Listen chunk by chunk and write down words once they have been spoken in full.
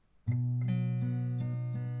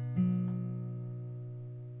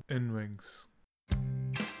in wings.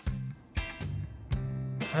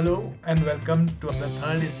 Hello and welcome to the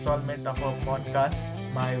third installment of our podcast,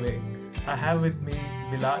 My Way. I have with me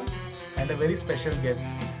Bilal and a very special guest,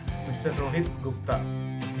 Mr. Rohit Gupta.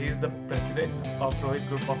 He is the president of Rohit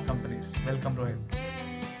Group of Companies. Welcome, Rohit.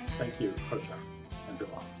 Thank you, Harsha and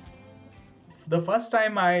Bilal. The first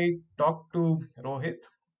time I talked to Rohit,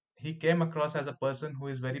 he came across as a person who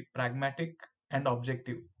is very pragmatic and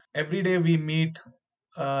objective. Every day we meet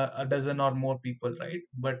a dozen or more people, right?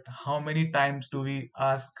 But how many times do we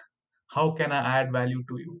ask, how can I add value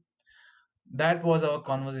to you? That was our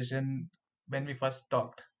conversation when we first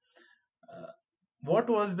talked. Uh, what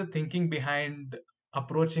was the thinking behind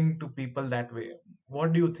approaching to people that way?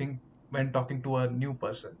 What do you think when talking to a new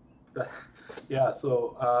person? Yeah,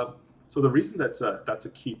 so the reason that's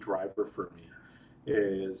a key driver for me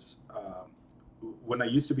is when I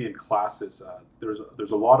used to be in classes,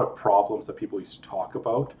 there's a lot of problems that people used to talk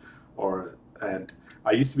about, and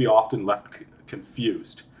I used to be often left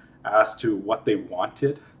confused as to what they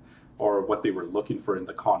wanted or what they were looking for in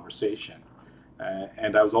the conversation.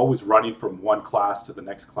 And I was always running from one class to the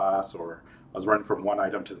next class, or I was running from one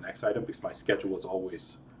item to the next item because my schedule was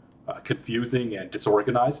always confusing and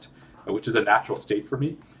disorganized, which is a natural state for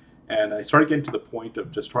me. And I started getting to the point of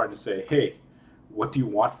just trying to say, hey, what do you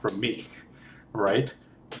want from me? Right?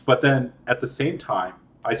 But then at the same time,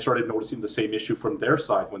 I started noticing the same issue from their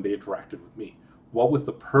side when they interacted with me. What was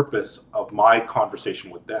the purpose of my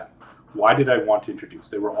conversation with them? Why did I want to introduce?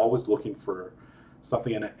 They were always looking for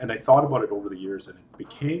something, and I thought about it over the years, and it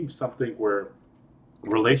became something where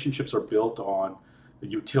relationships are built on the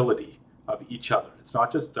utility of each other. It's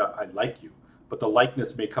not just I like you, but the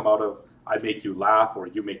likeness may come out of I make you laugh, or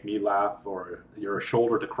you make me laugh, or you're a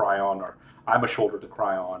shoulder to cry on, or I'm a shoulder to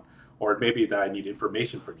cry on, or it may be that I need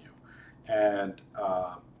information from you, and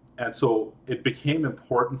and so it became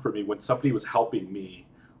important for me when somebody was helping me,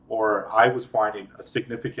 or I was finding a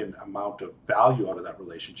significant amount of value out of that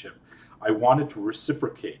relationship. I wanted to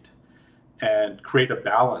reciprocate and create a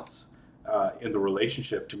balance in the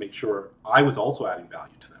relationship to make sure I was also adding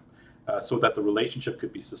value to them, so that the relationship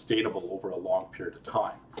could be sustainable over a long period of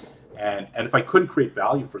time. And if I couldn't create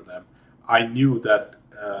value for them, I knew that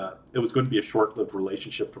it was going to be a short-lived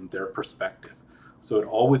relationship from their perspective. So it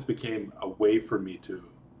always became a way for me to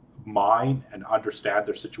mine and understand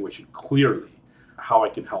their situation clearly, how I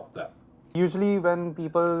can help them. Usually, when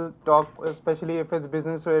people talk, especially if it's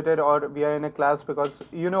business related or we are in a class, because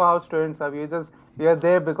you know how students are, we are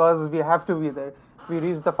there because we have to be there. We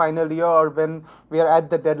reach the final year, or when we are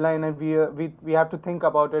at the deadline, and we have to think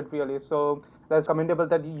about it really. So that's commendable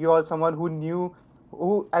that you are someone who knew,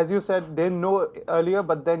 who, as you said, didn't know earlier,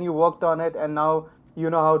 but then you worked on it, and now you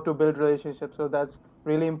know how to build relationships. So that's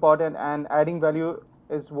really important, and adding value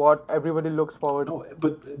is what everybody looks forward to. No,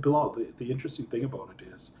 but Bilal, the interesting thing about it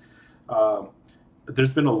is, um,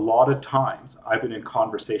 there's been a lot of times I've been in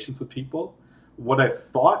conversations with people. What I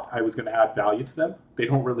thought I was going to add value to them, they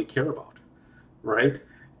don't really care about, right?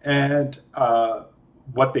 And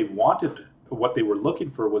what they wanted, what they were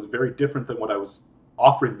looking for, was very different than what I was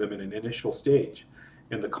offering them in an initial stage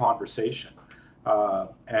in the conversation.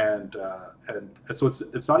 And so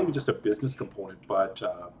it's not even just a business component, but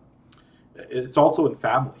it's also in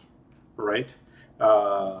family, right?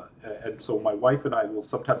 And so my wife and I will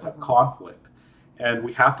sometimes have conflict, and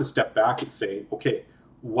we have to step back and say, okay,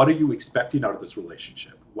 what are you expecting out of this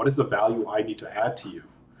relationship? What is the value I need to add to you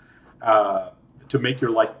to make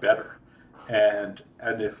your life better? And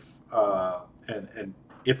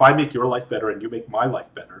if I make your life better and you make my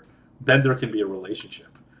life better, then there can be a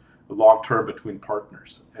relationship, long term, between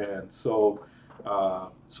partners. And so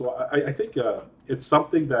I think it's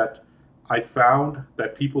something that I found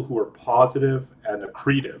that people who are positive and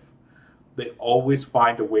accretive, they always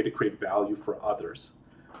find a way to create value for others.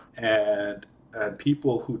 And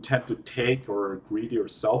people who tend to take or are greedy or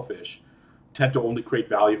selfish tend to only create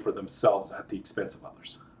value for themselves at the expense of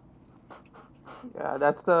others. Yeah,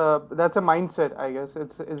 that's a mindset, I guess.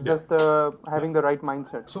 It's Yeah. just the Yeah. having the right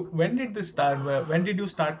mindset. So when did this start? When did you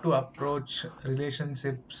start to approach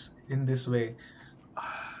relationships in this way?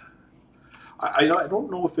 I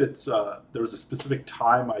don't know if it's there was a specific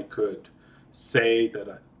time I could say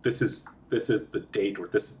that this is the date or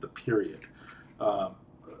this is the period. Um,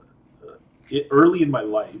 Early in my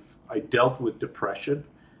life, I dealt with depression,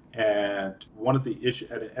 and one of the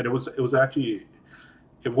issues, and it was actually,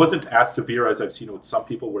 it wasn't as severe as I've seen with some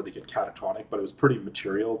people where they get catatonic, but it was pretty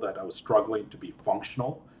material that I was struggling to be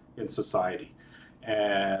functional in society.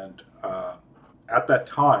 And at that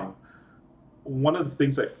time, one of the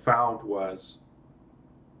things I found was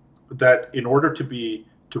that in order to be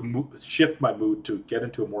shift my mood to get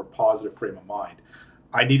into a more positive frame of mind,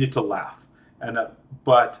 I needed to laugh.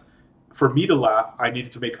 But for me to laugh, I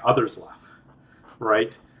needed to make others laugh,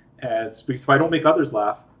 right? And because if I don't make others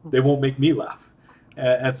laugh, they won't make me laugh.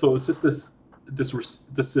 And so it's just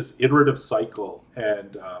this iterative cycle.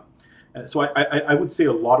 And so I would say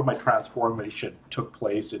a lot of my transformation took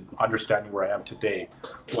place in understanding where I am today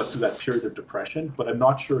was through that period of depression. But I'm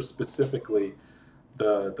not sure specifically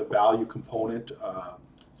the value component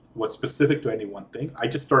was specific to any one thing. I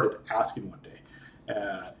just started asking one day,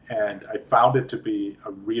 and I found it to be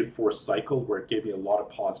a reinforced cycle where it gave me a lot of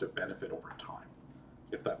positive benefit over time,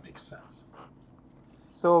 if that makes sense.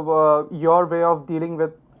 So your way of dealing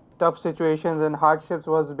with tough situations and hardships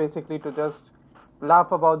was basically to just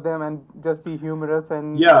laugh about them and just be humorous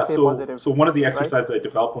and Yeah. stay So positive, one of the right? exercises I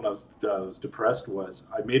developed when I was depressed was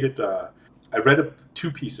I made it. I read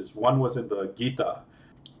two pieces. One was in the Gita.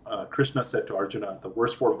 Krishna said to Arjuna, "The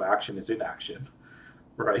worst form of action is inaction,"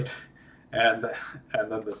 right? And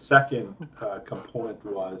and then the second component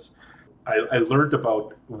was I learned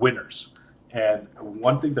about winners. And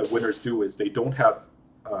one thing that winners do is they don't have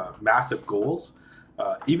massive goals.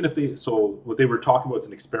 Even if they, so what they were talking about is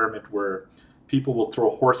an experiment where people will throw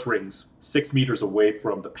horse rings 6 meters away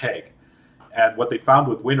from the peg. And what they found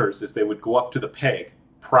with winners is they would go up to the peg,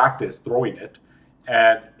 practice throwing it,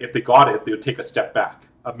 and if they got it, they would take a step back,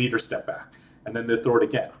 a meter step back, and then they'd throw it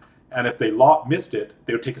again. And if they missed it,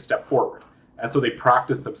 they would take a step forward. And so they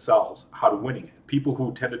practiced themselves how to winning it. People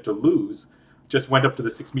who tended to lose just went up to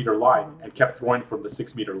the 6 meter line and kept throwing from the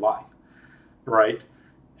 6 meter line, right?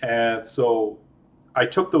 And so I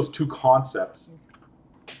took those two concepts,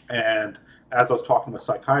 and as I was talking to a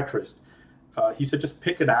psychiatrist, he said just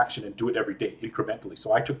pick an action and do it every day incrementally.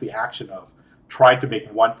 So I took the action of trying to make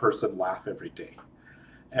one person laugh every day,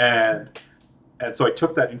 and so I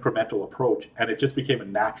took that incremental approach, and it just became a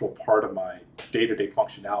natural part of my day-to-day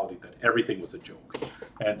functionality that everything was a joke,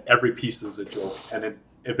 and every piece was a joke, and then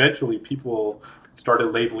eventually people started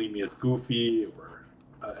labeling me as goofy or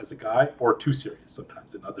as a guy or too serious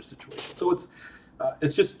sometimes in other situations. So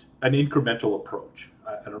it's just an incremental approach.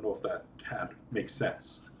 I don't know if that makes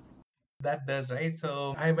sense. That does, right?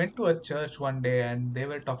 So I went to a church one day and they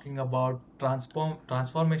were talking about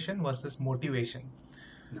transformation versus motivation.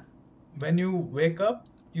 Yeah. When you wake up,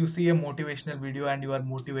 you see a motivational video and you are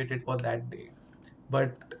motivated for that day.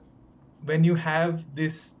 But when you have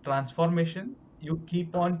this transformation, you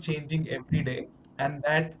keep on changing every day, and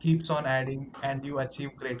that keeps on adding and you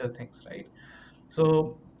achieve greater things, right?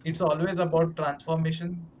 So it's always about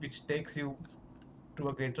transformation, which takes you to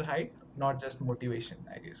a greater height, not just motivation,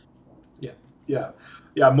 I guess. Yeah, yeah,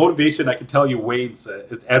 yeah. Motivation, I can tell you, wanes.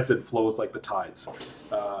 It ebbs and flows like the tides.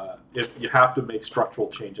 If you have to make structural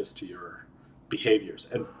changes to your behaviors,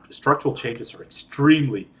 and structural changes are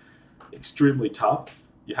extremely tough.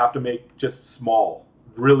 You have to make just small,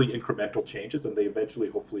 really incremental changes, and they eventually,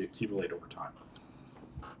 hopefully, accumulate over time.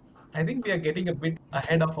 I think we are getting a bit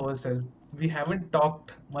ahead of ourselves. We haven't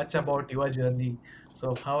talked much about your journey.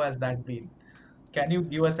 So, how has that been? Can you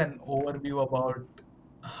give us an overview about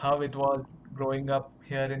how it was growing up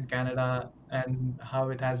here in Canada and how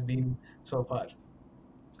it has been so far?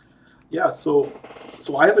 Yeah, so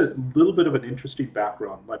I have a little bit of an interesting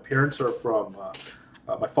background. My parents are from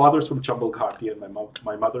my father's from Chambalghati and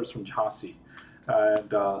my mother's from Jhansi,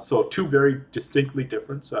 and so two very distinctly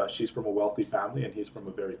different. She's from a wealthy family and he's from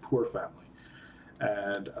a very poor family,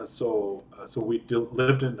 and so we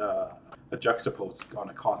lived in a juxtapose on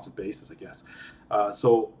a constant basis, I guess.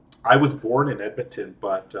 So I was born in Edmonton,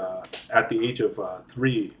 but at the age of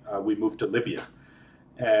 3, we moved to Libya,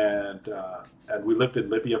 and we lived in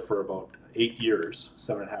Libya for about 8 years,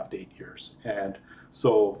 7.5 to 8 years, and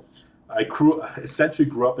so I essentially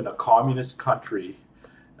grew up in a communist country,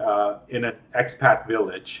 in an expat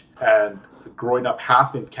village, and growing up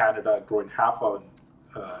half in Canada, growing half on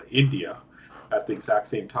India at the exact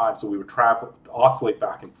same time. So we would oscillate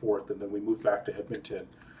back and forth, and then we moved back to Edmonton,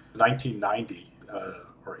 1990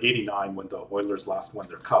 or 89 when the Oilers last won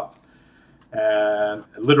their cup, and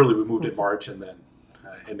literally we moved in March, and then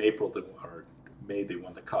in April or May they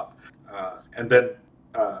won the cup. And then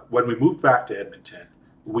when we moved back to Edmonton,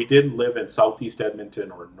 we didn't live in southeast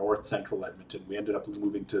Edmonton or north central Edmonton. We ended up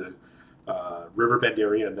moving to Riverbend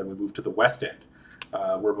area, and then we moved to the west end,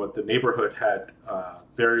 where the neighborhood had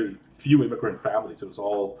very few immigrant families. It was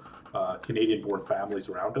all Canadian-born families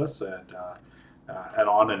around us, and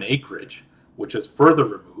on an acreage, which is further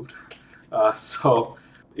removed. So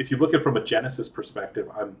if you look at it from a Genesis perspective,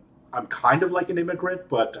 I'm kind of like an immigrant,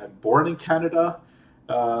 but I'm born in Canada.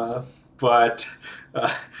 but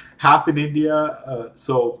uh, half in India.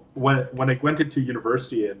 So when I went into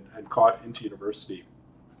university and got into university,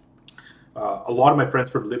 a lot of my friends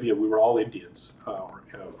from Libya, we were all Indians,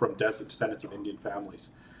 from descendants of Indian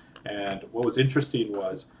families. And what was interesting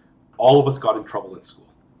was all of us got in trouble in school,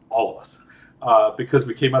 all of us, because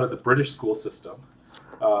we came out of the British school system,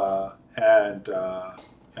 and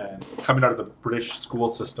coming out of the British school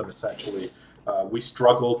system, essentially, we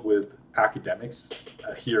struggled with academics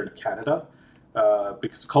here in Canada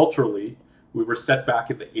because culturally we were set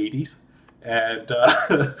back in the 80s, and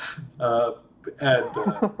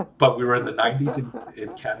but we were in the 90s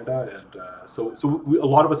in Canada, and a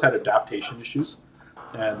lot of us had adaptation issues,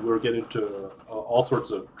 and we were getting into all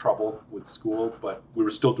sorts of trouble with school, but we were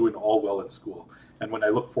still doing all well in school. And when I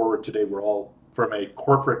look forward today, we're all, from a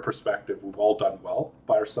corporate perspective, we've all done well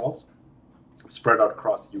by ourselves, spread out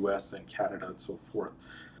across the US and Canada and so forth.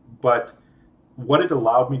 But what it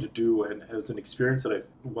allowed me to do, and it was an experience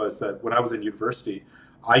was that when I was in university,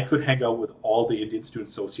 I could hang out with all the Indian student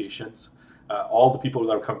associations, all the people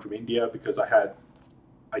that would come from India, because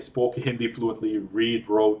I spoke Hindi fluently, read,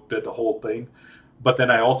 wrote, did the whole thing. But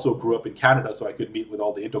then I also grew up in Canada, so I could meet with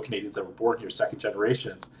all the Indo-Canadians that were born here, second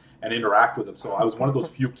generations, and interact with them. So I was one of those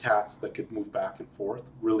few cats that could move back and forth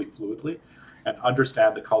really fluidly and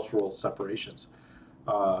understand the cultural separations,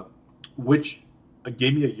 which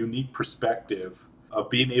gave me a unique perspective of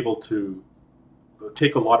being able to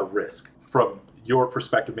take a lot of risk. From your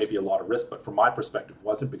perspective, maybe a lot of risk, but from my perspective, it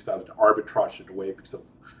wasn't, because I was arbitraged away because of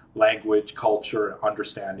language, culture, and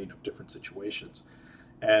understanding of different situations.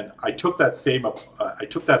 And I took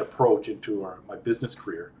that approach into my business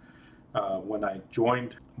career when I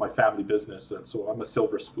joined my family business. And so I'm a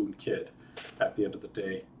silver spoon kid at the end of the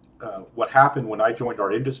day. What happened when I joined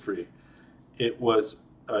our industry, it was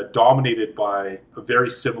dominated by very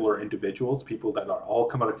similar individuals, people that are all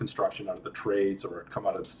come out of construction, out of the trades, or come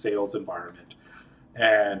out of the sales environment.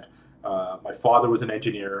 And my father was an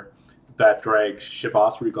engineer that drank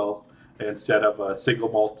Chivas Regal instead of a single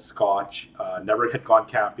malt scotch, never had gone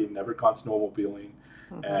camping, never gone snowmobiling.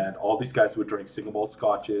 Mm-hmm. And all these guys would drink single malt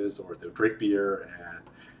scotches, or they would drink beer, and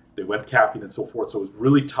they went camping and so forth. So it was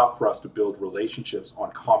really tough for us to build relationships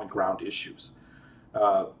on common ground issues.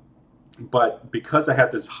 But because I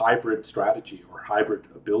had this hybrid strategy or hybrid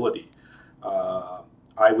ability,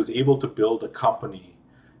 I was able to build a company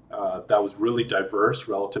that was really diverse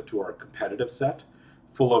relative to our competitive set,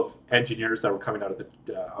 full of engineers that were coming out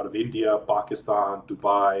of India, Pakistan,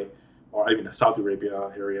 Dubai, or even Saudi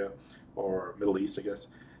Arabia area, or Middle East, I guess,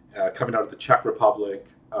 coming out of the Czech Republic,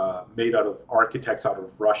 made out of architects out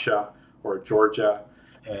of Russia or Georgia.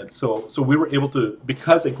 And so we were able to,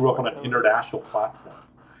 because I grew up on an international platform,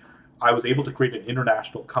 I was able to create an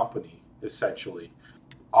international company, essentially,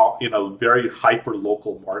 in a very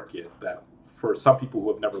hyper-local market that for some people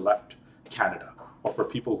who have never left Canada, or for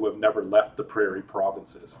people who have never left the prairie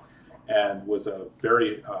provinces, and was a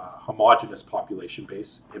very homogenous population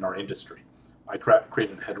base in our industry. I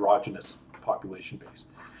created a heterogeneous population base.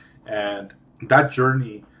 And that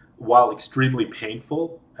journey, while extremely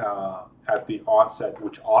painful at the onset,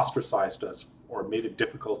 which ostracized us or made it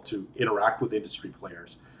difficult to interact with industry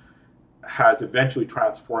players, has eventually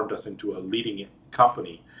transformed us into a leading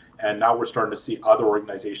company. And now we're starting to see other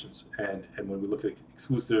organizations, and when we look at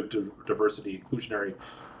exclusive diversity, inclusionary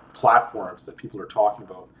platforms that people are talking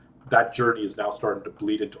about, that journey is now starting to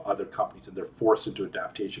bleed into other companies, and they're forced into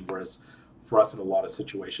adaptation. Whereas for us, in a lot of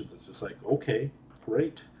situations, it's just like, okay,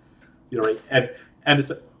 great, right? And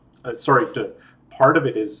it's part of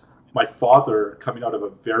it is my father, coming out of a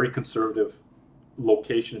very conservative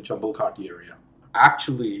location in Chambalkati area,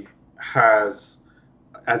 actually has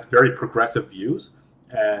very progressive views.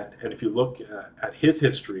 And if you look at his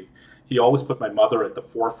history, he always put my mother at the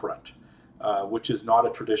forefront, which is not a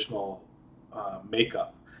traditional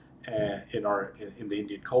makeup in the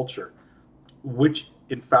Indian culture, which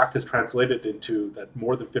in fact has translated into that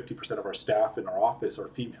more than 50% of our staff in our office are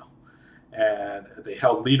female, and they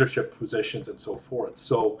held leadership positions and so forth.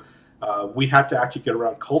 So we had to actually get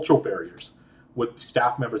around cultural barriers with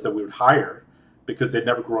staff members that we would hire because they'd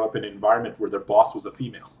never grown up in an environment where their boss was a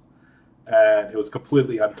female. And it was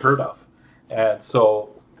completely unheard of. And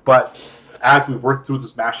so, but as we worked through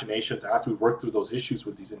those machinations, as we worked through those issues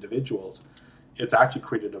with these individuals, it's actually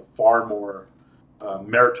created a far more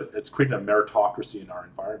it's created a meritocracy in our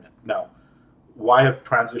environment. Now, why I've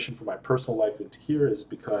transitioned from my personal life into here is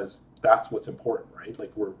because that's what's important, right?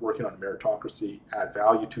 Like, we're working on a meritocracy, add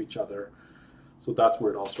value to each other. So that's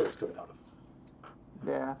where it all starts coming out of.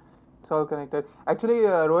 Yeah. It's all connected. Actually,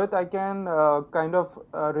 Rohit, I can kind of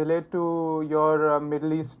relate to your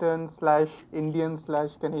Middle Eastern slash Indian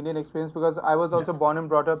slash Canadian experience because I was Yeah. also born and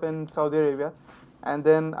brought up in Saudi Arabia, and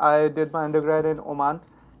then I did my undergrad in Oman,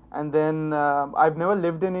 and then I've never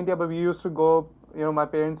lived in India, but we used to go. You know, my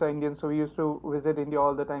parents are Indian, so we used to visit India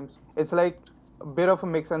all the time. It's like a bit of a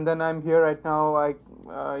mix, and then I'm here right now. I,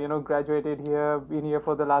 graduated here, been here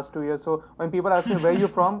for the last 2 years. So when people ask me where you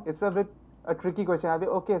from, it's a bit a tricky question. I'll be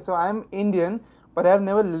okay. So I'm Indian, but I've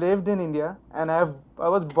never lived in India, and I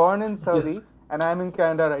was born in Yes. Saudi, and I'm in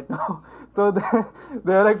Canada right now. So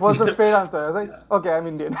they're like, "What's the straight answer?" I was like, Yeah. "Okay, I'm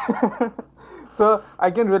Indian." So I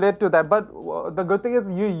can relate to that. But the good thing is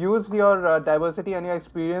you used your diversity and your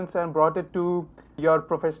experience and brought it to your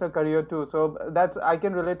professional career too. So that's I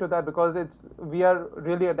can relate to that because it's we are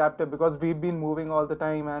really adaptive because we've been moving all the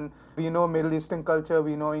time and we know Middle Eastern culture,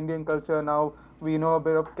 we know Indian culture now. We know a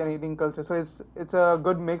bit of Canadian culture, so it's a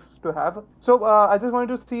good mix to have. So I just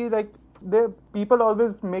wanted to see like the people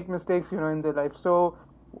always make mistakes, in their life. So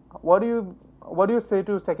what do you say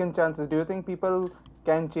to second chances? Do you think people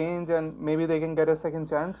can change and maybe they can get a second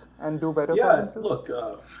chance and do better for Yeah, themselves? look,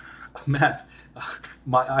 man,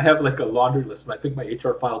 I have like a laundry list, and I think my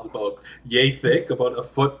HR file is about yay thick, about a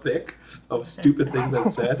foot thick of stupid things I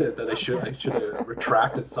said that I should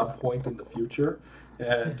retract at some point in the future.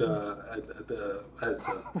 And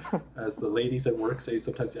as the ladies at work say,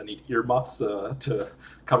 sometimes I need earmuffs to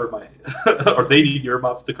cover my, or they need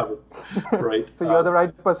earmuffs to cover, right? So you're the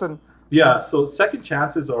right person. Yeah, so second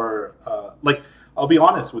chances are like I'll be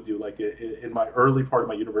honest with you. Like in my early part of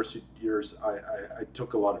my university years, I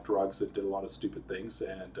took a lot of drugs and did a lot of stupid things,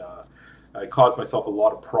 and I caused myself a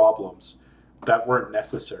lot of problems that weren't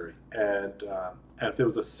necessary. And if it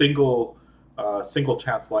was a single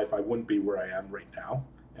chance life, I wouldn't be where I am right now.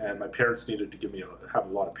 And my parents needed to have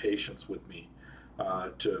a lot of patience with me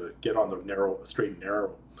to get on the straight and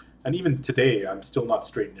narrow. And even today, I'm still not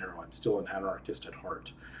straight and narrow. I'm still an anarchist at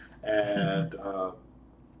heart. And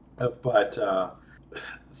but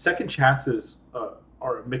second chances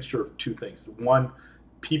are a mixture of two things. One,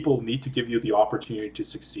 people need to give you the opportunity to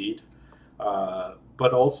succeed,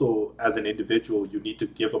 but also as an individual, you need to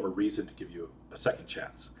give them a reason to give you a second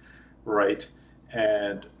chance, right?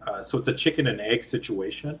 And so it's a chicken and egg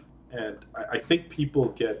situation. And I think people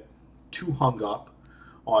get too hung up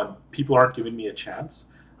on people aren't giving me a chance.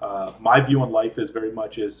 My view on life is very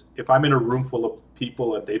much is if I'm in a room full of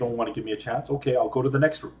people and they don't want to give me a chance, okay, I'll go to the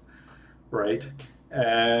next room, right?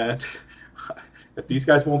 And if these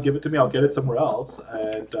guys won't give it to me, I'll get it somewhere else.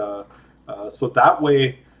 And so that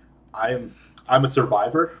way, I'm I'm a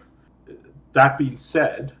survivor. That being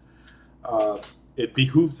said, uh, it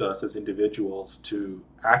behooves us as individuals to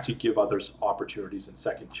actually give others opportunities and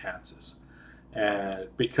second chances. And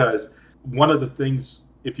because one of the things,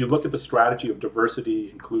 if you look at the strategy of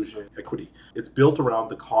diversity, inclusion, equity, it's built around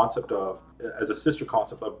the concept of, as a sister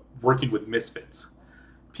concept, of working with misfits.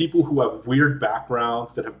 People who have weird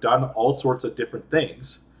backgrounds that have done all sorts of different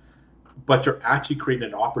things, but you're actually creating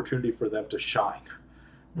an opportunity for them to shine,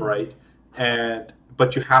 right? And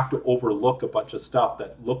but you have to overlook a bunch of stuff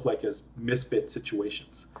that look like as misfit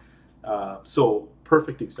situations. So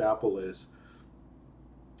perfect example is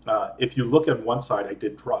if you look at one side, I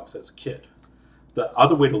did drugs as a kid. The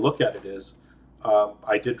other way to look at it is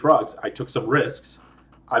I did drugs, I took some risks,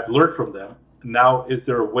 I've learned from them. Now, is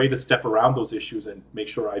there a way to step around those issues and make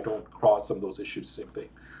sure I don't cross some of those issues? Same thing.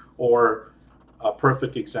 Or a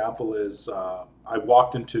perfect example is I've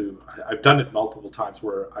done it multiple times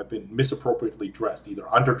where I've been misappropriately dressed, either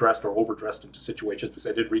underdressed or overdressed into situations because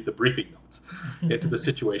I didn't read the briefing notes into the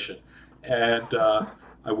situation. And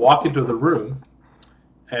I walk into the room,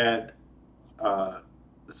 and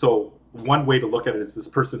so one way to look at it is this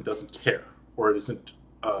person doesn't care or isn't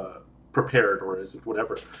prepared or isn't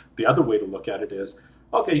whatever. The other way to look at it is,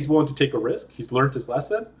 okay, he's willing to take a risk. He's learned his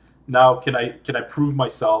lesson. Now, can I prove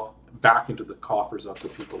myself back into the coffers of the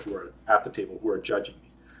people who are at the table who are judging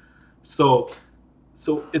me? So,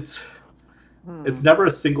 so it's never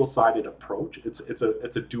a single-sided approach. It's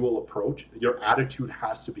a dual approach. Your attitude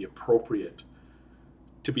has to be appropriate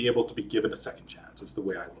to be able to be given a second chance. Is the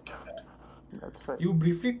way I look at it. That's right. You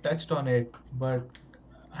briefly touched on it, but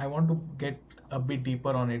I want to get a bit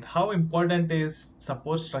deeper on it. How important is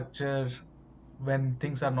support structure when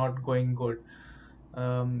things are not going good?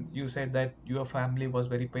 You said that your family was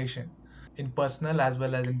very patient in personal as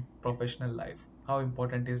well as in professional life. How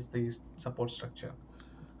important is the support structure?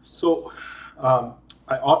 So, um,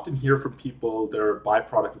 I often hear from people they're a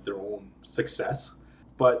byproduct of their own success,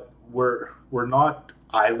 but we're not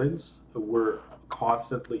islands. We're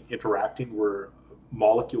constantly interacting. We're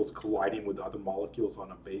molecules colliding with other molecules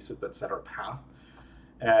on a basis that set our path.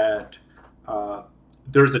 And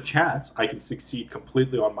there's a chance I can succeed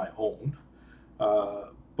completely on my own,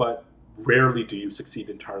 but rarely do you succeed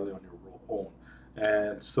entirely on your own.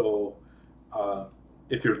 And so,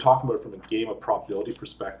 if you're talking about it from a game of probability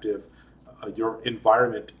perspective, your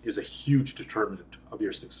environment is a huge determinant of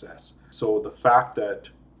your success. So the fact that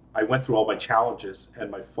I went through all my challenges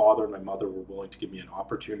and my father and my mother were willing to give me an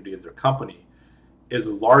opportunity in their company is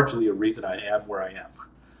largely a reason I am where I am,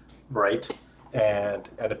 right? And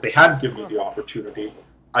if they hadn't given me the opportunity,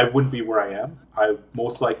 I wouldn't be where I am. I would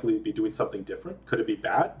most likely be doing something different. Could it be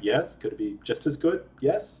bad? Yes. Could it be just as good?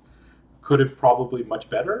 Yes. Could it probably much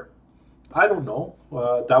better? I don't know.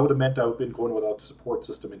 That would have meant I would have been going without the support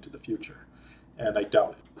system into the future, and I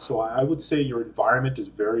doubt it. So I would say your environment is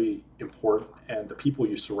very important, and the people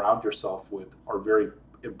you surround yourself with are very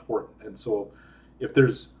important. And so, if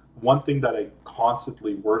there's one thing that I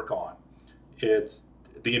constantly work on, it's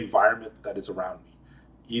the environment that is around me.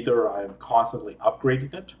 Either I'm constantly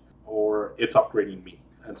upgrading it, or it's upgrading me.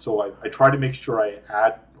 And so I try to make sure I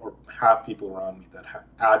add or have people around me that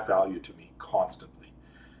add value to me constantly,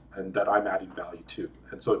 and that I'm adding value to.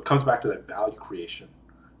 And so it comes back to that value creation,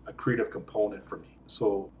 a creative component for me.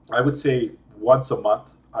 So I would say once a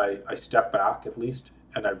month, I step back at least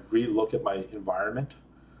and I re-look at my environment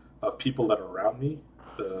of people that are around me,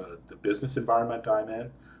 the business environment I'm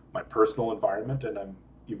in, my personal environment, and I'm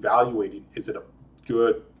evaluating, is it a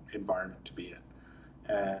good environment to be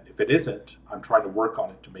in? And if it isn't, I'm trying to work on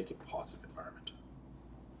it to make it a positive environment.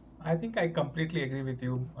 I think I completely agree with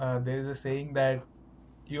you. There is a saying that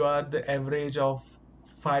you are the average of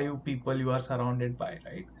five people you are surrounded by,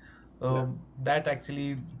 right? Yeah. So that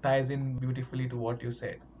actually ties in beautifully to what you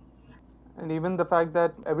said. And even the fact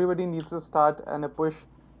that everybody needs a start and a push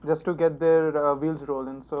just to get their wheels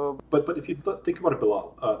rolling. So But if you think about it,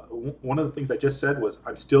 Bilal, one of the things I just said was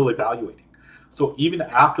I'm still evaluating. So even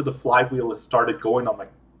after the flywheel has started going on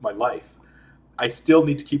my life, I still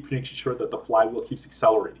need to keep making sure that the flywheel keeps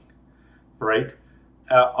accelerating, right?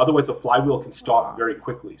 Otherwise, the flywheel can stop very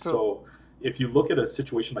quickly. true. So if you look at a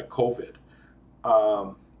situation like COVID,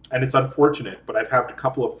 and it's unfortunate, but I've had a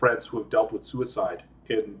couple of friends who have dealt with suicide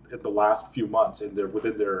in the last few months, and they're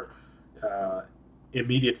within their uh,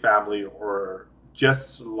 immediate family or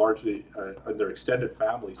just largely in their extended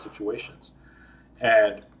family situations.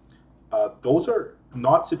 And those are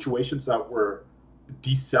not situations that were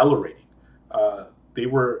decelerating. They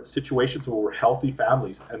were situations where we're healthy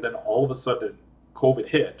families, and then all of a sudden, COVID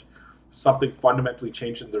hit, something fundamentally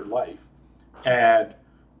changed in their life, and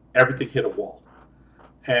everything hit a wall.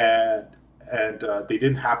 And they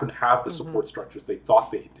didn't happen to have the support structures they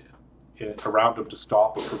thought they did around them to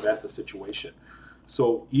stop or prevent the situation.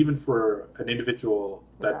 So even for an individual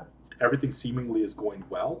that everything seemingly is going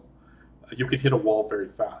well, you can hit a wall very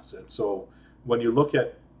fast. And so when you look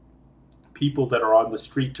at people that are on the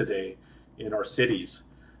street today in our cities,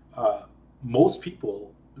 most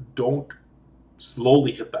people don't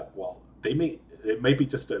slowly hit that wall. It may be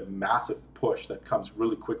just a massive push that comes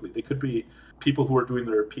really quickly. They could be people who are doing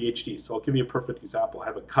their PhD. So I'll give you a perfect example. I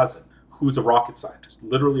have a cousin who's a rocket scientist,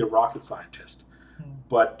 literally a rocket scientist,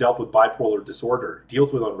 but dealt with bipolar disorder,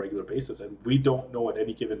 deals with it on a regular basis. And we don't know at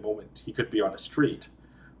any given moment, he could be on a street,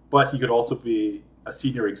 but he could also be a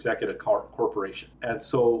senior executive at a corporation. And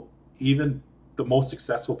so even the most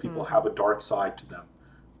successful people have a dark side to them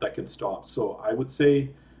that can stop. So I would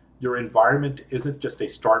say your environment isn't just a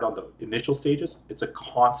start on the initial stages, it's a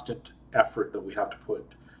constant effort that we have to put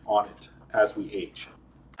on it as we age.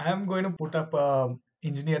 I'm going to put up a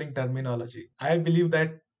engineering terminology. I believe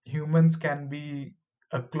that humans can be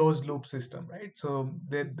a closed loop system, right? So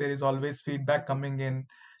there is always feedback coming in.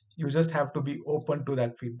 You just have to be open to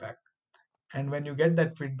that feedback. And when you get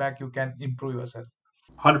that feedback, you can improve yourself.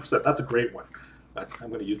 100%. That's a great one. I'm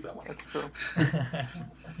going to use that one. That's true.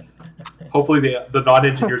 Hopefully, the non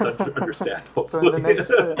engineers understand. So in the Hopefully. next,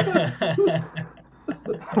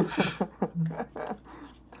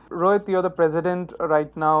 Rohit, you're the president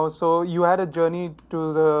right now. So you had a journey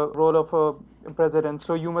to the role of a president.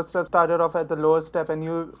 So you must have started off at the lower step and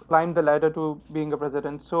you climbed the ladder to being a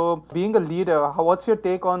president. So being a leader, what's your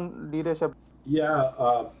take on leadership? Yeah,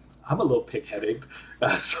 I'm a little pig-headed,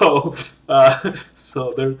 so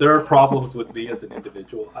there are problems with me as an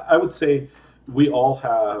individual. I would say we all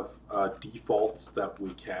have defaults that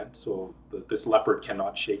we can. So this leopard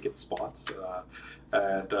cannot shake its spots,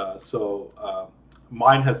 and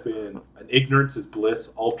mine has been an ignorance is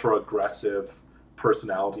bliss, ultra aggressive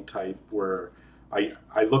personality type where I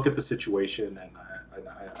look at the situation and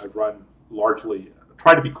I run largely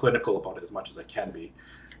try to be clinical about it as much as I can be,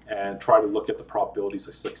 and try to look at the probabilities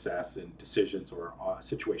of success in decisions or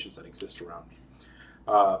situations that exist around me.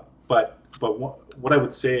 But what I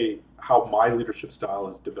would say, how my leadership style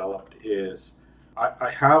has developed is I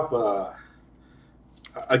have,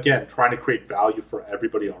 again, trying to create value for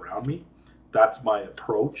everybody around me. That's my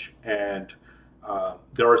approach. And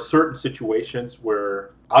there are certain situations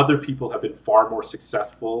where other people have been far more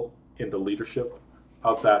successful in the leadership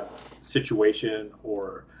of that situation,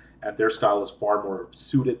 and their style is far more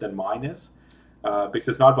suited than mine is. Because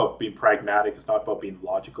it's not about being pragmatic, it's not about being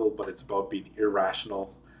logical, but it's about being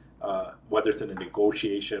irrational, whether it's in a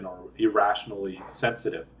negotiation or irrationally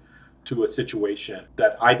sensitive to a situation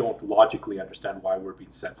that I don't logically understand why we're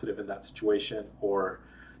being sensitive in that situation, or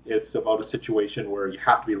it's about a situation where you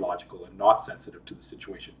have to be logical and not sensitive to the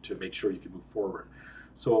situation to make sure you can move forward.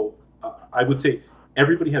 So I would say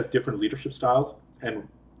everybody has different leadership styles, and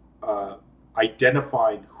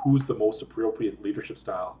identifying who's the most appropriate leadership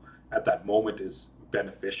style at that moment is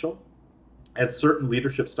beneficial. And certain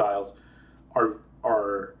leadership styles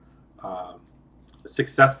are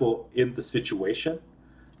successful in the situation,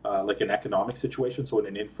 like an economic situation. So in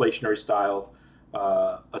an inflationary style,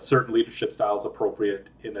 a certain leadership style is appropriate.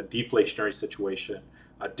 In a deflationary situation,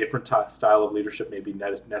 a different style of leadership may be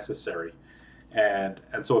necessary. And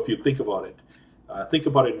so if you think about it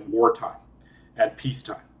in wartime and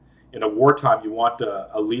peacetime. In a wartime, you want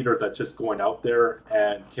a leader that's just going out there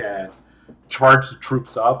and can charge the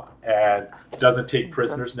troops up and doesn't take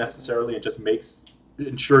prisoners necessarily, and just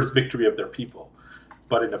ensures victory of their people.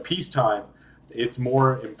 But in a peacetime, it's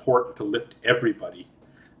more important to lift everybody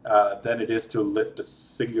than it is to lift a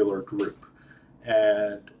singular group.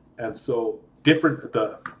 And so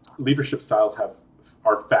the leadership styles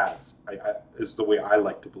are fads, is the way I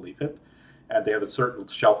like to believe it, and they have a certain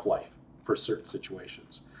shelf life for certain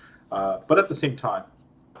situations. But at the same time,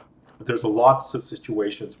 there's lots of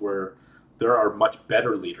situations where there are much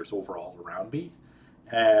better leaders overall around me,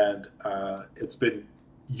 and it's been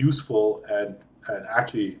useful and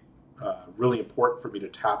actually really important for me to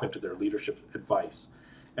tap into their leadership advice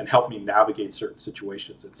and help me navigate certain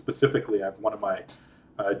situations. And specifically, I have one of my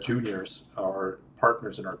juniors, or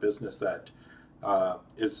partners in our business, that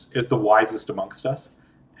is the wisest amongst us,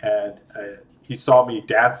 and he saw me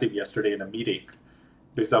dancing yesterday in a meeting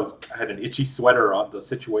because I had an itchy sweater on the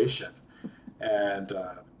situation, and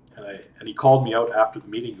he called me out after the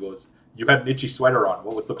meeting. He goes, "You had an itchy sweater on.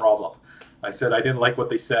 What was the problem?" I said, "I didn't like what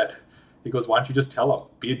they said." He goes, "Why don't you just tell them?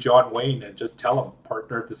 Be a John Wayne and just tell them,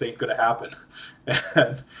 partner, this ain't going to happen."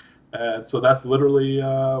 And so that's literally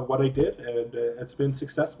what I did, and it's been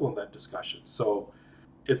successful in that discussion. So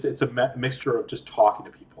it's a mixture of just talking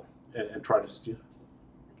to people and trying to.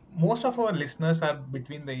 Most of our listeners are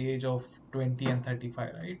between the age of 20 and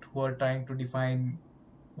 35, right? Who are trying to define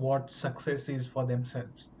what success is for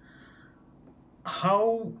themselves.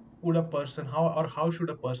 How would a person, how should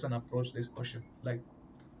a person approach this question? Like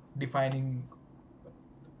defining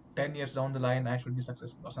 10 years down the line, I should be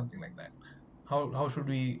successful or something like that. How should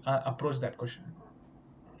we approach that question?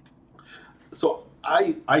 So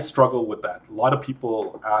I struggle with that. A lot of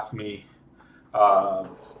people ask me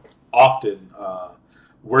often,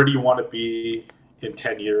 where do you want to be in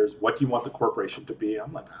 10 years? What do you want the corporation to be?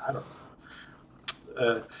 I'm like, I don't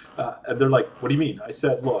know. And they're like, what do you mean? I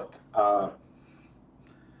said, look,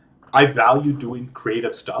 I value doing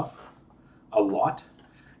creative stuff a lot.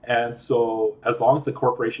 And so as long as the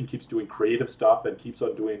corporation keeps doing creative stuff and keeps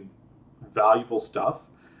on doing valuable stuff,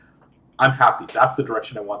 I'm happy. That's the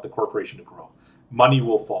direction I want the corporation to grow. Money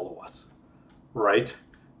will follow us, right?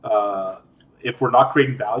 If we're not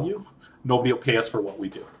creating value, nobody will pay us for what we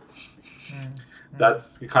do.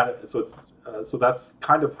 That's kind of so that's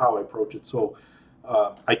kind of how I approach it. So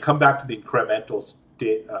I come back to the incremental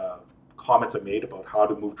comments I made about how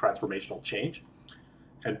to move transformational change,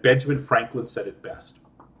 and Benjamin Franklin said it best.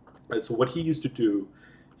 And so what he used to do,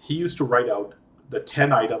 he used to write out the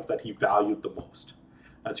 10 items that he valued the most.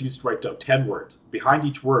 And so he used to write down 10 words. Behind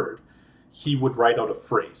each word, he would write out a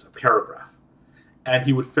phrase, a paragraph, and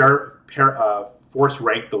he would force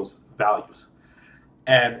rank those values.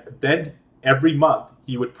 And then every month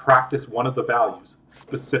he would practice one of the values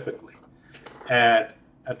specifically and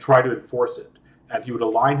try to enforce it. And he would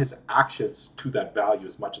align his actions to that value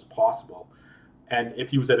as much as possible. And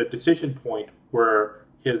if he was at a decision point where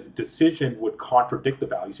his decision would contradict the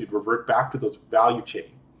values, he'd revert back to those value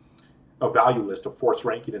chain, a value list of force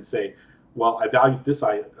ranking, and say, well, I valued this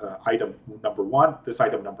item number one, this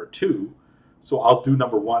item number two, so I'll do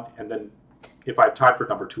number one, and then if I have time for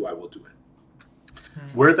number two, I will do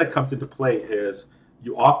it. Where that comes into play is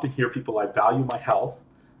you often hear people, I value my health,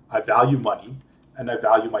 I value money, and I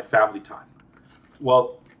value my family time.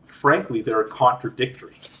 Well, frankly, they're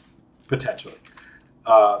contradictory potentially.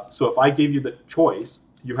 So if I gave you the choice,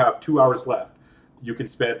 you have 2 hours left. You can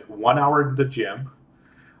spend 1 hour in the gym,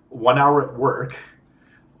 1 hour at work,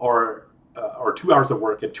 or 2 hours at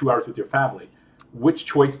work and 2 hours with your family. Which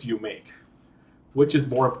choice do you make? Which is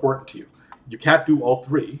more important to you? You can't do all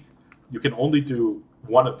three. You can only do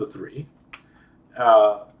one of the three,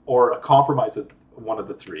 or a compromise of one of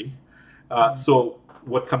the three. So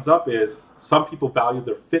what comes up is some people value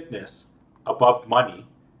their fitness above money,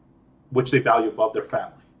 which they value above their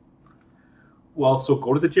family. Well, so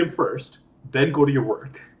go to the gym first, then go to your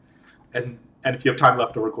work, and if you have time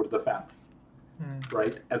left over, go to the family,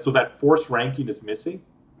 right? And so that forced ranking is missing.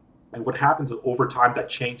 And what happens is over time that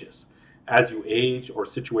changes. As you age or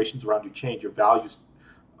situations around you change, your values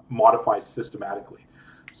modify systematically.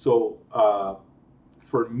 So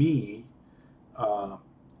for me,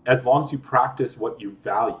 as long as you practice what you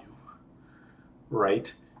value,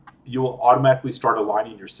 right, you will automatically start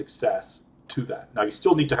aligning your success to that. Now, you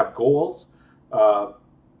still need to have goals,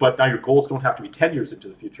 but now your goals don't have to be 10 years into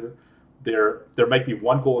the future. There might be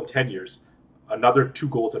one goal in 10 years, another two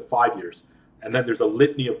goals at 5 years, and then there's a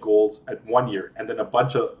litany of goals at 1 year, and then a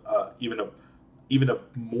bunch of even a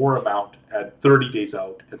more amount at 30 days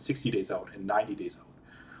out and 60 days out and 90 days out.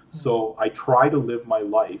 So I try to live my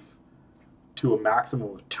life to a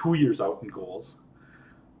maximum of 2 years out in goals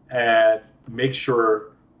and make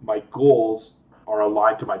sure my goals are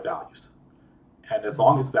aligned to my values. And as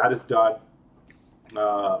long as that is done,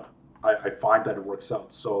 I find that it works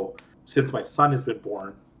out. So since my son has been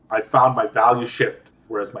born, I found my value shift.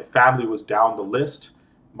 Whereas my family was down the list,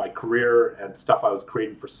 my career and stuff I was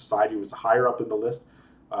creating for society was higher up in the list.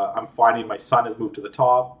 I'm finding my son has moved to the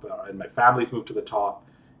top, and my family's moved to the top,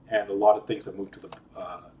 and a lot of things have moved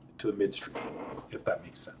to the midstream, if that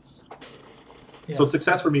makes sense. Yeah. So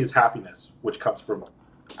success for me is happiness, which comes from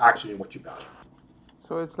actioning what you value.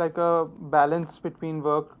 So it's like a balance between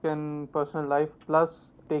work and personal life,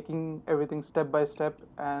 plus taking everything step by step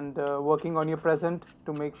and working on your present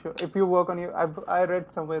to make sure. If you work on your, I read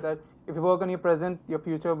somewhere that if you work on your present, your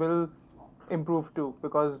future will improve too,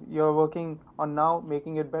 because you're working on now,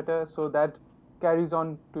 making it better, so that carries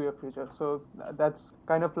on to your future. So that's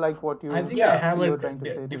kind of like what I think Yeah. I have you a were trying to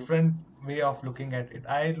say too. different way of looking at it.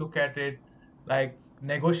 I look at it like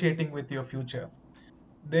negotiating with your future.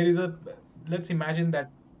 There is a Let's imagine that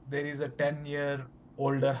there is a 10-year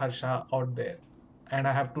older Harsha out there, and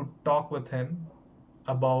I have to talk with him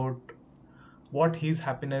about what his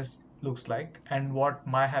happiness looks like and what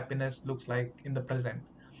my happiness looks like in the present.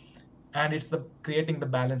 And it's the creating the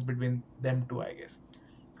balance between them two, I guess.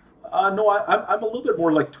 No, I'm a little bit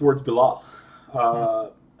more like towards Bilal Hmm.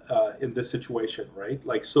 in this situation, right?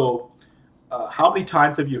 Like, so how many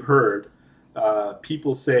times have you heard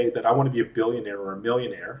people say that I want to be a billionaire or a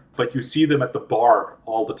millionaire, but you see them at the bar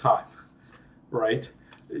all the time, right?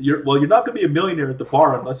 You're not going to be a millionaire at the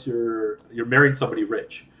bar unless you're marrying somebody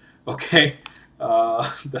rich, okay?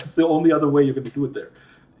 That's the only other way you're going to do it there.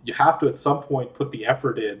 You have to at some point put the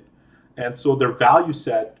effort in, and so their value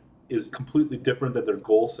set is completely different than their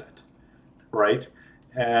goal set, right?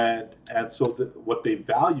 And so what they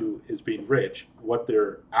value is being rich. What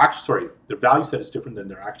their value set is different than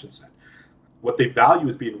their action set. What they value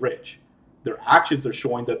is being rich. Their actions are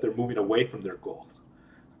showing that they're moving away from their goals,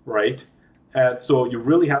 right? And so you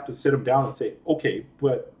really have to sit them down and say, okay,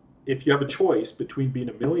 but if you have a choice between being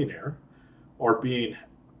a millionaire or being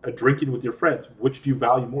drinking with your friends, which do you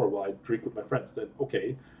value more? Well, I drink with my friends. Then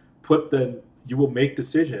okay, then you will make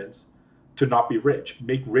decisions to not be rich.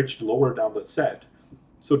 Make rich lower down the set.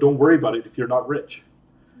 So don't worry about it if you're not rich,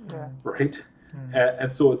 Yeah. right?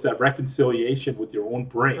 And so it's that reconciliation with your own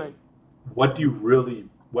brain. Right. What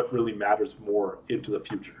really matters more into the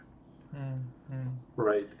future,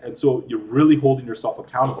 right? And so you're really holding yourself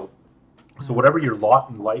accountable. So whatever your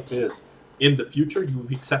lot in life is in the future,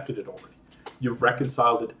 you've accepted it already. You've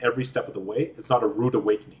reconciled it every step of the way. It's not a rude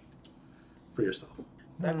awakening for yourself.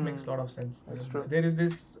 That makes a lot of sense. That's true. There is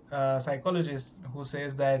this psychologist who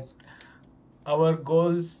says that our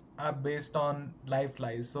goals are based on life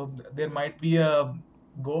lies. So there might be a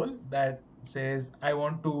goal that says, I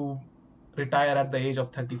want to retire at the age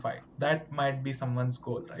of 35. That might be someone's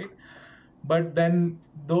goal, right? But then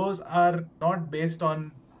those are not based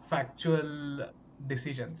on factual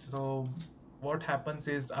decisions. So what happens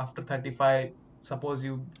is after 35, suppose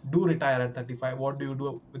you do retire at 35, what do you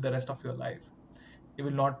do with the rest of your life? You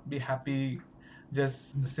will not be happy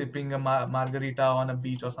just sipping a margarita on a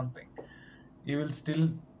beach or something. You will still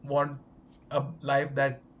want a life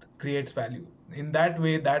that creates value. In that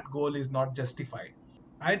way, that goal is not justified.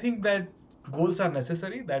 I think that goals are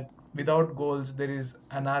necessary, that without goals, there is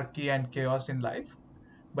anarchy and chaos in life.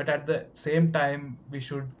 But at the same time, we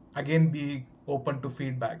should again be open to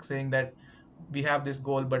feedback, saying that we have this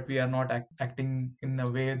goal, but we are not acting in a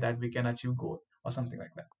way that we can achieve goal or something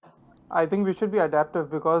like that. I think we should be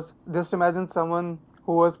adaptive because just imagine someone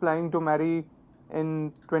who was planning to marry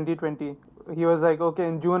in 2020. He was like, okay,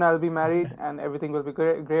 in June I'll be married and everything will be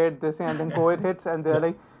great, this thing, and then COVID hits and they're Yeah.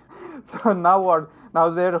 like, so now what? Now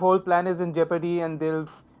their whole plan is in jeopardy and they'll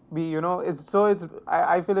be,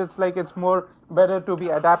 I feel it's like it's more better to be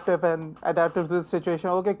adaptive to the situation.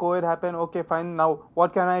 Okay, COVID happened. Okay, fine. Now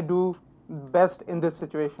what can I do best in this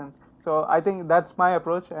situation? So I think that's my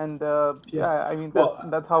approach, and Yeah. yeah, I mean Well,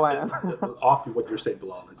 that's how I am. off what you're saying,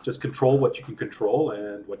 Bilal. It's just control what you can control,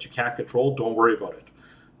 and what you can't control, don't worry about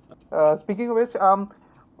it. Speaking of which,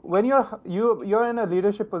 when you're in a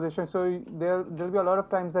leadership position, so there'll be a lot of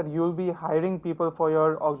times that you'll be hiring people for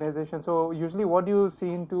your organization. So usually, what do you see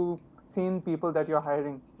in people that you're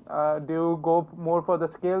hiring? Do you go more for the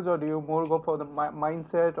skills, or do you more go for the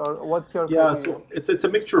mindset, or what's your Yeah, criteria? so it's a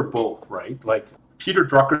mixture of both, right? Like Peter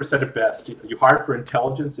Drucker said it best: you hire for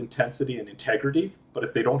intelligence, intensity, and integrity. But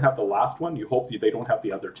if they don't have the last one, you hope they don't have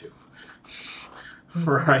the other two,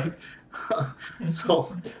 right?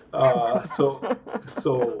 so, uh, so, That's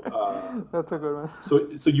a good one.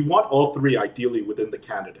 so you want all three ideally within the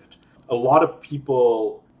candidate. A lot of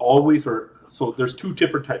people always are. So there's two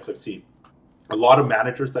different types I've seen. A lot of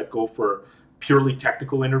managers that go for purely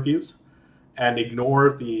technical interviews and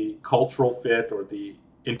ignore the cultural fit or the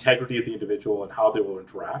integrity of the individual and how they will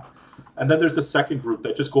interact. And then there's a second group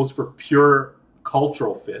that just goes for pure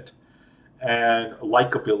cultural fit and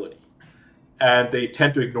likability. And they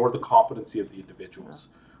tend to ignore the competency of the individuals.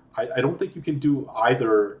 I don't think you can do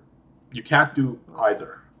either. You can't do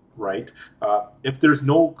either, right? If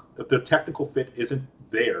the technical fit isn't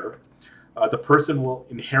there, the person will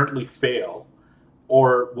inherently fail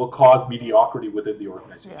or will cause mediocrity within the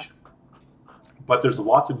organization. But there's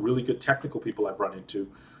lots of really good technical people I've run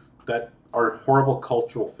into that are horrible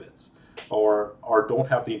cultural fits or don't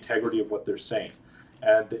have the integrity of what they're saying,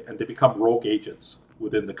 and they become rogue agents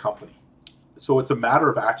within the company. So it's a matter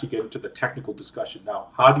of actually getting to the technical discussion. Now,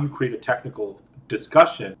 how do you create a technical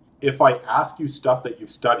discussion? If I ask you stuff that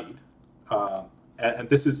you've studied, and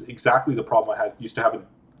this is exactly the problem I used to have in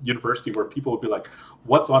university, where people would be like,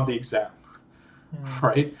 "What's on the exam?"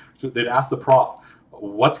 Right? So they'd ask the prof,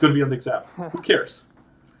 "What's going to be on the exam?" Who cares?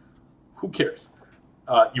 Who cares?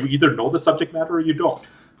 You either know the subject matter or you don't,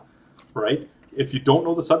 right? If you don't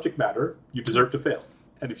know the subject matter, you deserve to fail.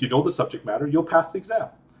 And if you know the subject matter, you'll pass the exam,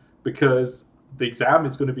 because the exam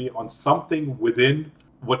is going to be on something within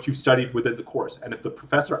what you studied within the course. And if the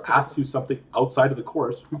professor asks you something outside of the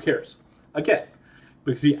course, who cares? Again,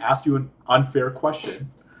 because he asked you an unfair question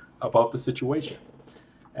about the situation.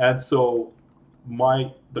 And so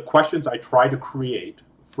the questions I try to create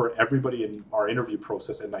for everybody in our interview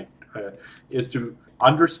process is to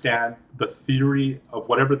understand the theory of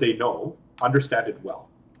whatever they know, understand it well.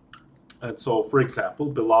 And so, for example,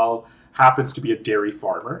 Bilal happens to be a dairy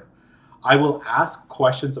farmer. I will ask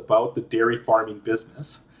questions about the dairy farming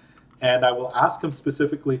business, and I will ask him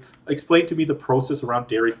specifically, explain to me the process around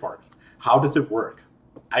dairy farming. How does it work?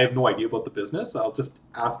 I have no idea about the business. I'll just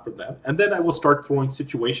ask for them. And then I will start throwing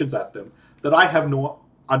situations at them that I have no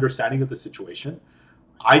understanding of the situation.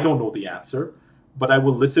 I don't know the answer, but I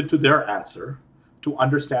will listen to their answer to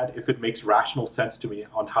understand if it makes rational sense to me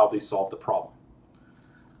on how they solve the problem,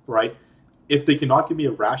 right? If they cannot give me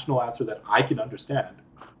a rational answer that I can understand,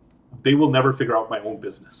 they will never figure out my own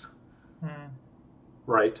business,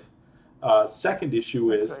 right? Second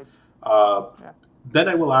issue is, then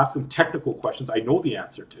I will ask them technical questions I know the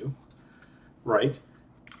answer to, right?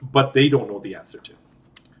 But they don't know the answer to.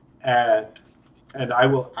 And I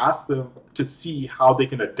will ask them to see how they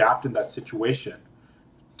can adapt in that situation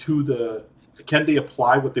can they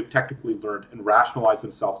apply what they've technically learned and rationalize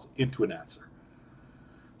themselves into an answer.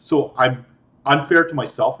 So I'm unfair to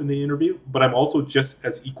myself in the interview, but I'm also just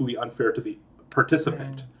as equally unfair to the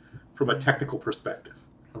participant from a technical perspective,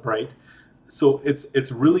 right? So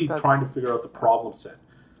it's really trying to figure out the problem set.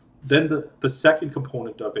 Then the second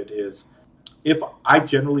component of it is, if I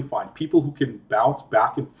generally find people who can bounce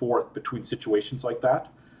back and forth between situations like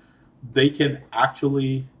that, they can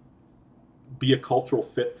actually be a cultural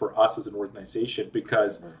fit for us as an organization,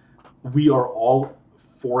 because we are all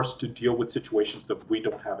forced to deal with situations that we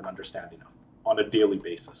don't have an understanding of on a daily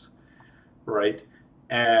basis, right?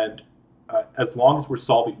 And as long as we're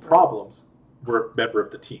solving problems, we're a member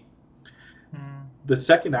of the team. The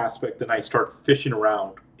second aspect that I start fishing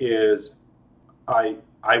around is I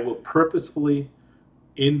will purposefully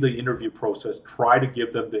in the interview process try to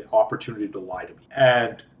give them the opportunity to lie to me.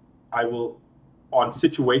 And I will, on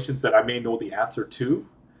situations that I may know the answer to,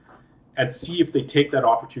 and see if they take that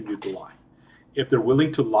opportunity to lie. If they're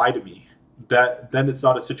willing to lie to me, that then it's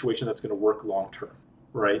not a situation that's going to work long term,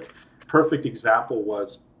 right? Perfect example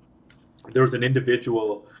was there was an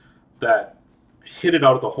individual that hit it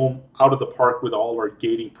out of the park with all our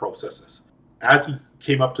gating processes. As he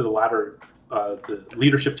came up to the ladder, the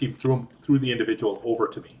leadership team threw the individual over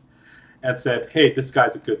to me and said, "Hey, this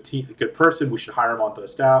guy's a good person. We should hire him onto the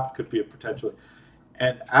staff. Could be a potential."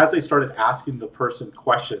 And as I started asking the person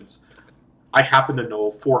questions, I happen to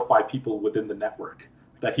know 4 or 5 people within the network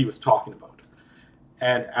that he was talking about.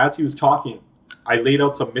 And as he was talking, I laid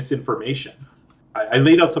out some misinformation. I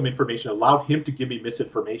laid out some information, allowed him to give me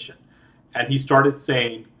misinformation. And he started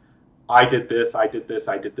saying, I did this, I did this,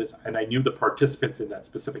 I did this. And I knew the participants in that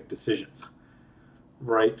specific decisions,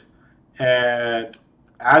 right? And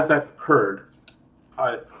as that occurred,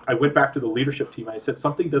 I went back to the leadership team and I said,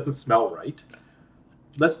 something doesn't smell right.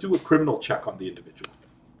 Let's do a criminal check on the individual.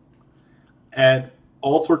 And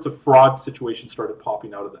all sorts of fraud situations started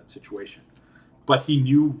popping out of that situation. But he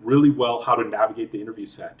knew really well how to navigate the interview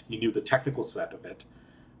set. He knew the technical set of it,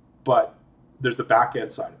 but there's the back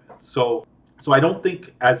end side of it. So I don't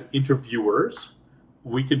think as interviewers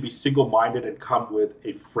we can be single-minded and come with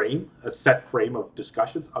a set frame of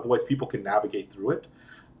discussions. Otherwise, people can navigate through it.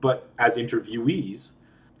 But as interviewees,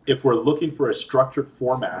 if we're looking for a structured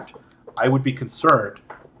format, I would be concerned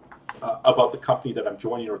about the company that I'm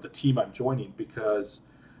joining or the team I'm joining, because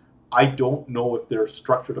I don't know if they're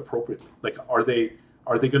structured appropriately. Like, are they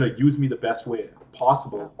going to use me the best way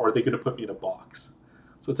possible, or are they going to put me in a box?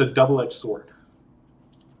 So it's a double-edged sword.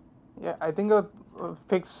 Yeah, I think a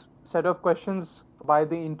fixed set of questions by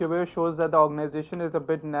the interviewer shows that the organization is a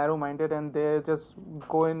bit narrow-minded and they just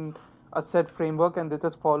go in a set framework and they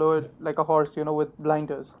just follow it like a horse, with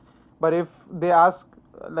blinders. But if they ask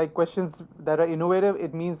like questions that are innovative,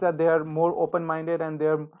 it means that they are more open-minded and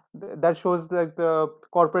that shows like the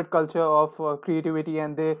corporate culture of creativity.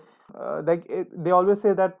 And they always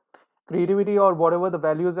say that creativity or whatever the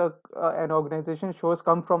values an organization shows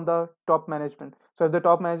come from the top management. So if the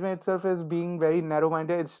top management itself is being very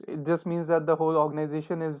narrow-minded, it just means that the whole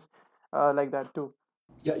organization is like that too.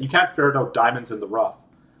 Yeah, you can't ferret out diamonds in the rough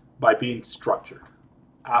by being structured,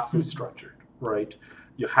 absolutely structured, right?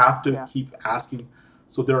 You have to Yeah. keep asking.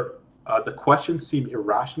 So the questions seem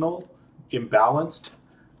irrational, imbalanced,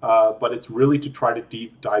 but it's really to try to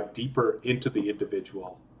dive deeper into the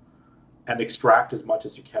individual and extract as much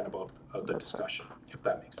as you can about the That's right. discussion, if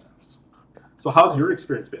that makes sense. So, how's Right. your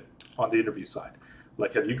experience been on the interview side?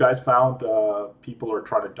 Like, have you guys found people are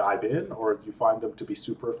trying to dive in, or do you find them to be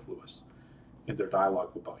superfluous in their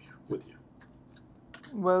dialogue about you, with you?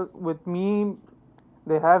 Well, with me,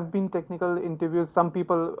 there have been technical interviews. Some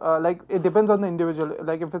people, like, it depends on the individual.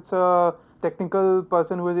 Like, if it's a technical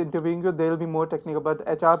person who is interviewing you, they'll be more technical. But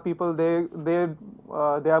HR people, they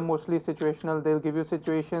are mostly situational. They'll give you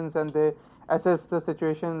situations and they assess the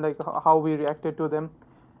situation, like how we reacted to them.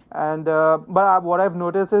 And what I've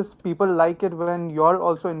noticed is people like it when you're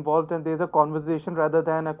also involved and there's a conversation rather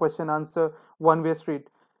than a question answer one way street.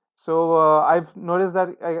 So I've noticed that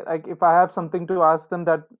like if I have something to ask them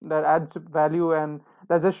that adds value, and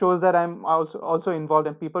that just shows that I'm also involved,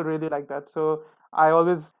 and people really like that. So I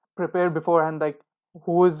always prepare beforehand, like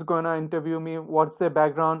who is gonna interview me, what's their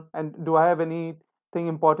background, and do I have anything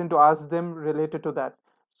important to ask them related to that.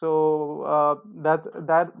 So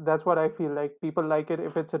that's what I feel like. People like it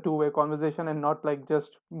if it's a two-way conversation and not like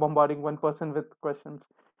just bombarding one person with questions.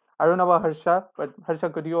 I don't know about Harsha, but Harsha,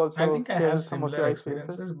 could you I also think I share have some of similar your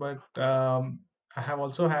experiences? experiences, but I have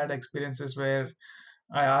also had experiences where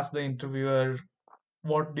I asked the interviewer,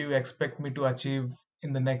 what do you expect me to achieve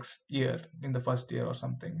in the next year, in the first year or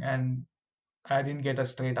something? And I didn't get a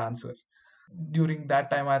straight answer. During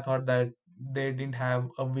that time, I thought that they didn't have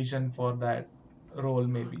a vision for that role,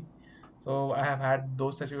 maybe. So I have had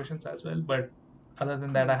those situations as well. But other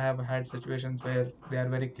than that, I Hmm. have had situations where they are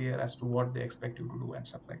very clear as to what they expect you to do and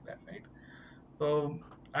stuff like that, right? So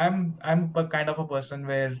I'm a kind of a person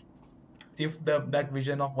where if that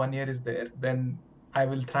vision of 1 year is there, then I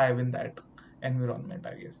will thrive in that environment,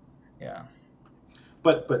 I guess. Yeah.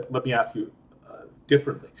 But let me ask you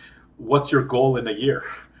differently. What's your goal in a year,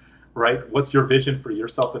 right? What's your vision for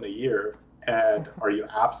yourself in a year, and are you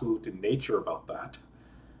absolute in nature about that,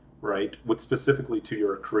 right? With specifically to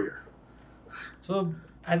your career. So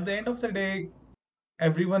at the end of the day,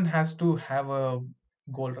 everyone has to have a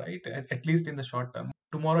goal, right? At least in the short term.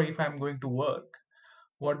 Tomorrow, if I'm going to work,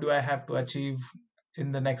 what do I have to achieve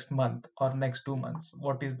in the next month or next 2 months?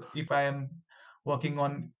 What is if I am working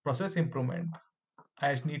on process improvement,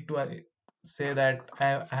 I need to say that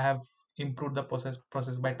I have improved the process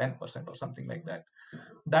by 10% or something like that.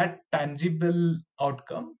 That tangible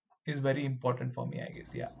outcome is very important for me, I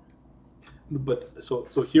guess. Yeah. But so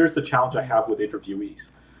here's the challenge I Mm. have with interviewees,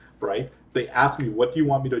 right? They ask me, what do you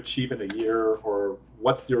want me to achieve in a year, or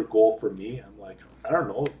what's your goal for me? I'm like, I don't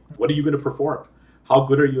know. What are you going to perform? How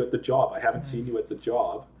good are you at the job? I haven't seen Mm. you at the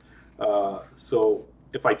job. So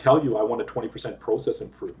if I tell you I want a 20% process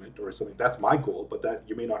improvement or something, that's my goal, but that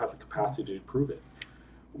you may not have the Mm. capacity to improve it.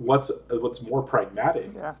 What's more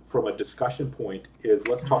pragmatic Yeah. from a discussion point is,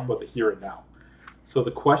 let's talk Mm. about the here and now. So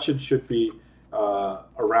the question should be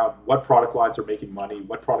around what product lines are making money,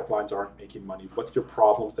 what product lines aren't making money, what's your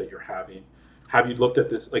problems that you're having. Have you looked at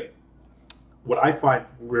this? Like, what I find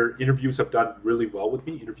where interviews have done really well with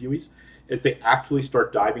me, interviewees, is they actually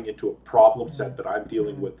start diving into a problem Mm. set that I'm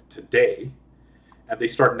dealing Mm. with today, and they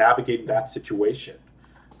start navigating Mm. that situation.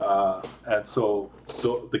 And so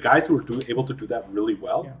the guys who are able to do that really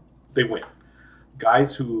well, Yeah. they win.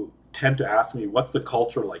 Guys who tend to ask me, what's the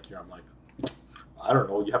culture like here? I'm like, I don't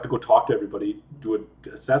know. You have to go talk to everybody, do an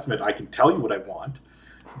assessment. I can tell you what I want,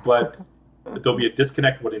 but there'll be a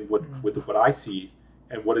disconnect Mm. with what I see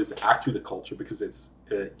and what is actually the culture, because it's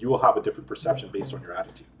you will have a different perception based on Mm. your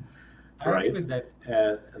attitude, I agree right? with that.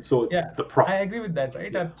 And so it's Yeah, the pro. I agree with that,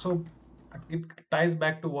 right? Yeah, And so it ties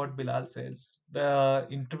back to what Bilal says. The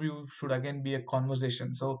interview should again be a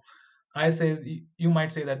conversation. So I say you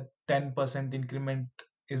might say that 10% increment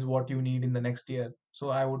is what you need in the next year. So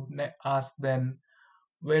I would ask then,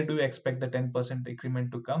 where do you expect the 10%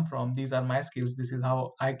 increment to come from? These are my skills. This is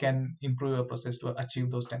how I can improve your process to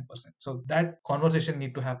achieve those 10%. So that conversation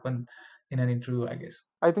need to happen in an interview, I guess.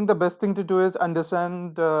 I think the best thing to do is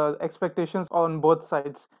understand expectations on both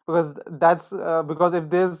sides, because that's because if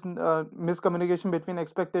there's miscommunication between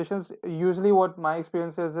expectations, usually what my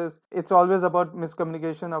experience is it's always about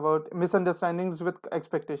miscommunication, about misunderstandings with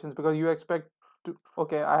expectations, because you expect to,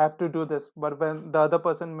 okay, I have to do this, but when the other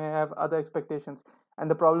person may have other expectations, and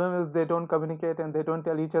the problem is they don't communicate and they don't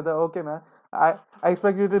tell each other, okay, man, I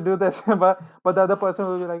expect you to do this, but the other person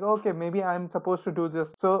will be like, okay, maybe I'm supposed to do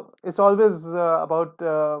this. So it's always about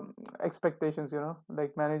expectations,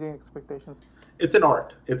 like managing expectations. it's an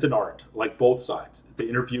art. It's an art, like both sides, the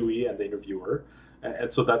interviewee and the interviewer,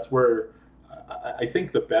 and so that's where I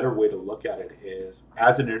think the better way to look at it is,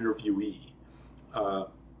 as an interviewee, uh,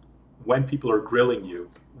 when people are grilling you,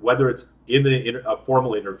 whether it's in a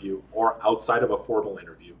formal interview or outside of a formal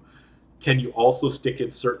interview, can you also stick in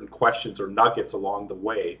certain questions or nuggets along the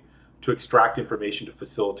way to extract information to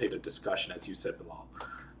facilitate a discussion, as you said, Bilal,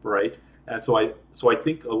 right? And so I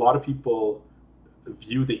think a lot of people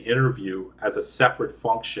view the interview as a separate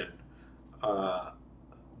function uh,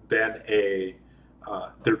 than a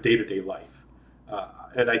their day to day life.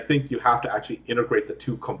 And I think you have to actually integrate the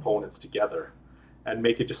two components together and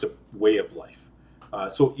make it just a way of life.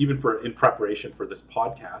 So even for in preparation for this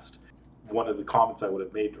podcast, one of the comments I would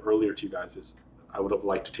have made earlier to you guys is, I would have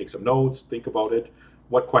liked to take some notes, think about it.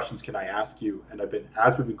 What questions can I ask you? And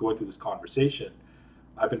as we've been going through this conversation,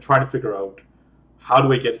 I've been trying to figure out, how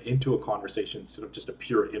do I get into a conversation instead of just a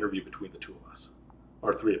pure interview between the two of us,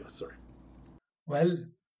 or three of us, sorry. Well,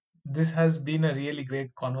 this has been a really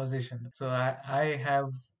great conversation. So I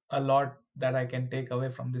have a lot that I can take away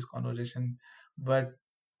from this conversation, but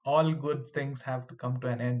all good things have to come to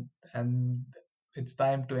an end, and it's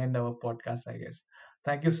time to end our podcast, I guess.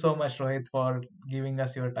 Thank you so much, Rohit, for giving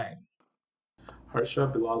us your time. Harsha,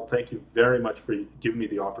 Bilal, thank you very much for giving me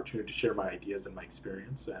the opportunity to share my ideas and my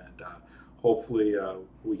experience. And hopefully,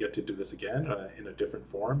 we get to do this again in a different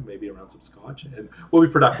form, maybe around some scotch. And we'll be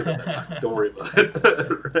productive at that time. Don't worry about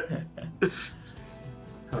it.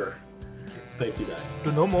 All right. Thank you, guys.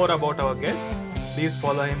 To know more about our guest, please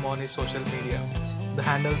follow him on his social media. The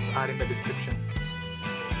handles are in the description.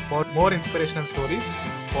 For more inspirational stories,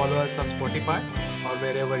 follow us on Spotify or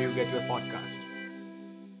wherever you get your podcast.